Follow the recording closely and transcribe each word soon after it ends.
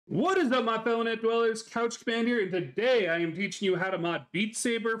What is up, my fellow net dwellers? Couch Command here, and today I am teaching you how to mod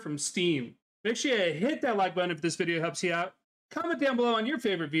BeatSaber from Steam. Make sure you hit that like button if this video helps you out, comment down below on your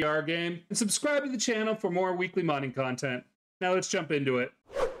favorite VR game, and subscribe to the channel for more weekly modding content. Now let's jump into it.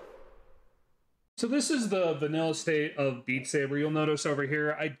 So this is the vanilla state of BeatSaber. You'll notice over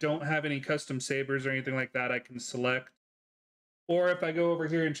here, I don't have any custom sabers or anything like that I can select. Or if I go over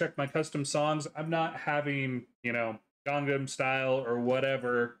here and check my custom songs, I'm not having, Gangnam Style or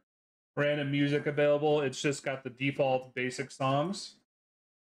whatever random music available. It's just got the default basic songs.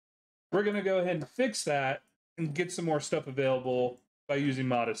 We're going to go ahead and fix that and get some more stuff available by using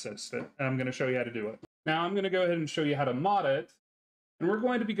Mod Assistant. And I'm going to show you how to do it. Now I'm going to go ahead and show you how to mod it. And we're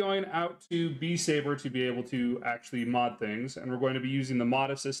going to be going out to BSaber to be able to actually mod things. And we're going to be using the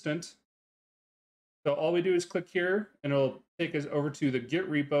Mod Assistant. So all we do is click here, and it'll take us over to the Git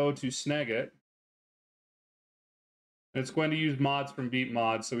repo to snag it. And it's going to use mods from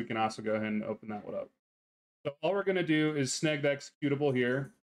BeatMods, so we can also go ahead and open that one up. So all we're going to do is snag the executable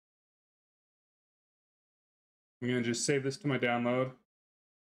here. I'm going to just save this to my download.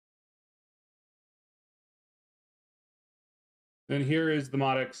 Then here is the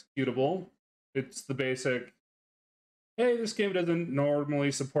mod executable. It's the basic, hey, this game doesn't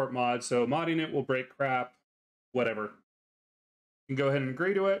normally support mods, so modding it will break crap, whatever. You can go ahead and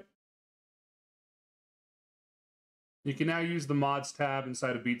agree to it. You can now use the mods tab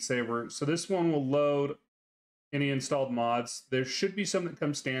inside of BeatSaber. So this one will load any installed mods. There should be some that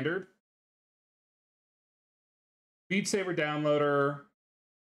come standard. BeatSaber Downloader,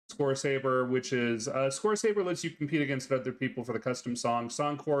 ScoreSaber, which is ScoreSaber lets you compete against other people for the custom songs.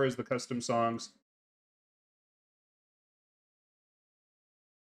 Songcore is the custom songs.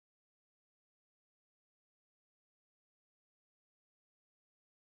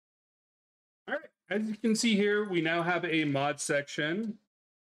 All right, as you can see here, we now have a mod section.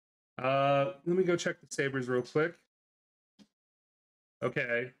 Let me go check the sabers real quick.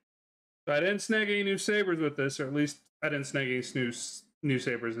 Okay, so I didn't snag any new sabers with this, or at least I didn't snag any new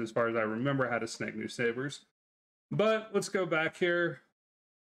sabers as far as I remember how to snag new sabers. But let's go back here.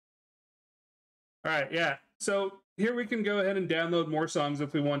 All right, yeah. So here we can go ahead and download more songs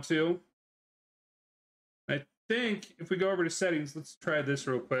if we want to. I think if we go over to settings, let's try this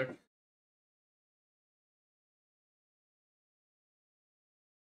real quick.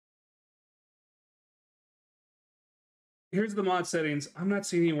 Here's the mod settings. I'm not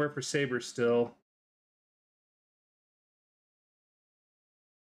seeing anywhere for Saber still.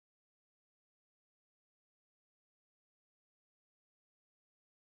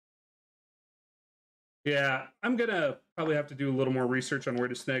 Yeah, I'm gonna probably have to do a little more research on where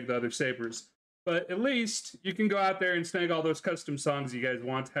to snag the other sabers. But at least you can go out there and snag all those custom songs you guys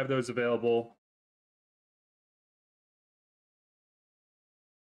want, have those available.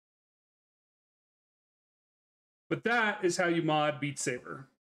 But that is how you mod BeatSaber.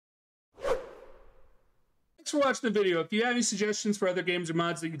 Thanks for watching the video. If you have any suggestions for other games or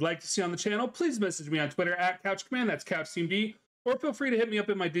mods that you'd like to see on the channel, please message me on Twitter at CouchCommand, that's CouchTeamD, or feel free to hit me up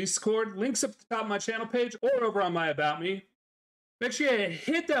in my Discord. Links up at the top of my channel page or over on my About Me. Make sure you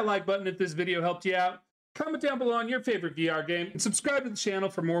hit that like button if this video helped you out. Comment down below on your favorite VR game, and subscribe to the channel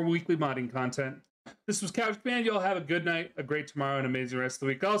for more weekly modding content. This was Couch Command. Y'all have a good night, a great tomorrow, and an amazing rest of the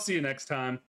week. I'll see you next time.